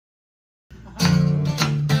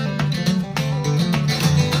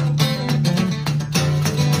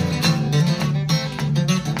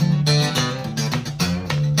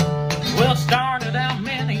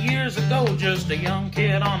a young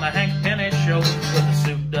kid on the Hank Penny show, with a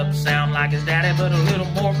souped up sound like his daddy, but a little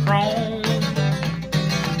more chrome.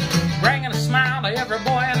 Bringing a smile to every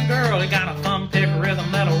boy and girl. He got a thumb pick rhythm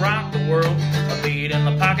that'll rock the world, a beat in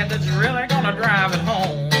the pocket that's really gonna drive it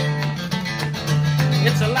home.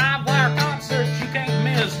 It's a live wire concert you can't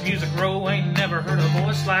miss. Music Row ain't never heard a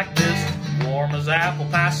voice like this. Warm as apple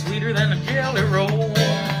pie, sweeter than a jelly roll.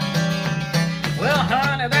 Well,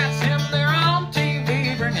 honey, that's him there on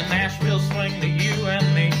TV, bringing Nashville swing to you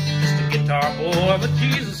and me. Just a guitar boy with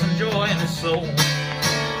Jesus and joy in his soul.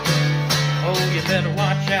 Oh, you better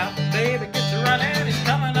watch out, the baby gets a running. He's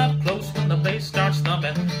coming up close when the bass starts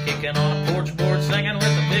thumping, kicking on a porch board, singing with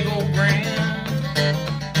a big old grin.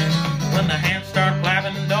 When the hands start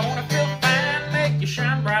clapping, don't it feel fine? Make you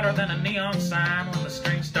shine brighter than a neon sign. When the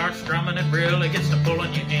string starts strumming, it really gets to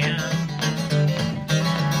pulling you in.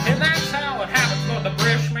 And that's how it happens when the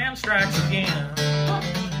Breshman strikes again.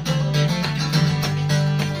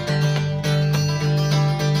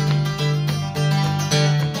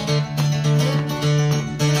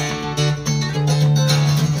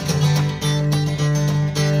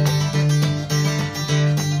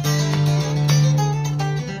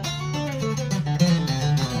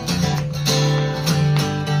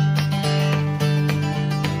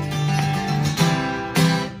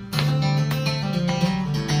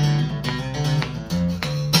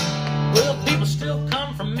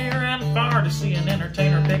 To see an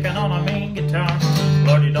entertainer picking on a mean guitar.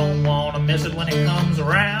 Lord, you don't want to miss it when it comes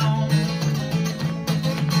around.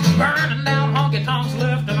 Burning down honky-tonks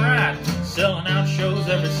left and right, selling out shows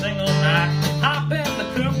every single night. Hop in the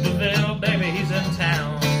Coupe de Ville, baby, he's in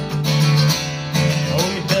town.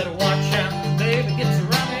 Oh, you better watch out, the baby gets a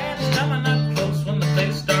running. He's coming up close when the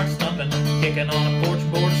bass starts thumping, kicking on a porch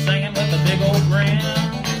board, singing with a big old grin.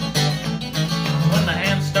 When the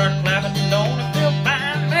hands start clapping, don't it feel fine?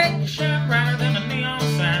 Make you shine brighter than a neon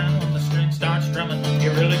sign. When the string starts strumming,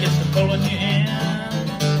 it really gets to pulling you in.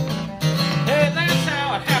 Hey, that's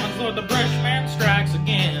how it happens, Lord, the Breshman strikes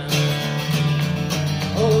again.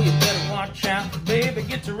 Oh, you better watch out, the baby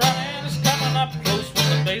gets a running. It's coming up close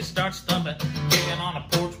when the bass starts thumping, kicking on a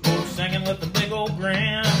porch board, singing with a big old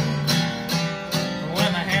grin.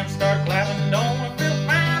 When the hands start clapping, don't it feel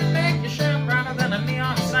fine? Make you shine brighter than a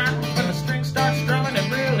neon sign. When the string starts strumming, it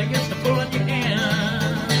really gets to pulling you in.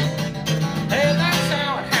 Hey, that's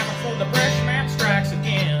how it happens when the Breshman strikes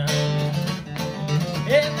again.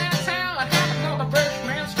 Hey, that's how it happens when the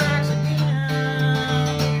Breshman strikes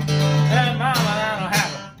again. Hey, mama, that'll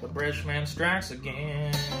happen. The Breshman strikes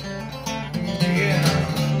again. Yeah.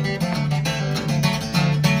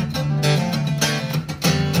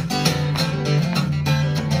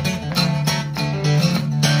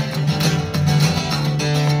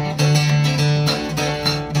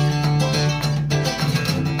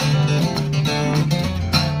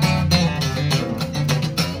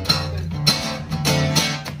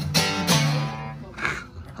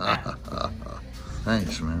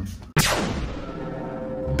 Thanks, man.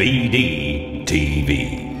 BD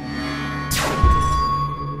TV.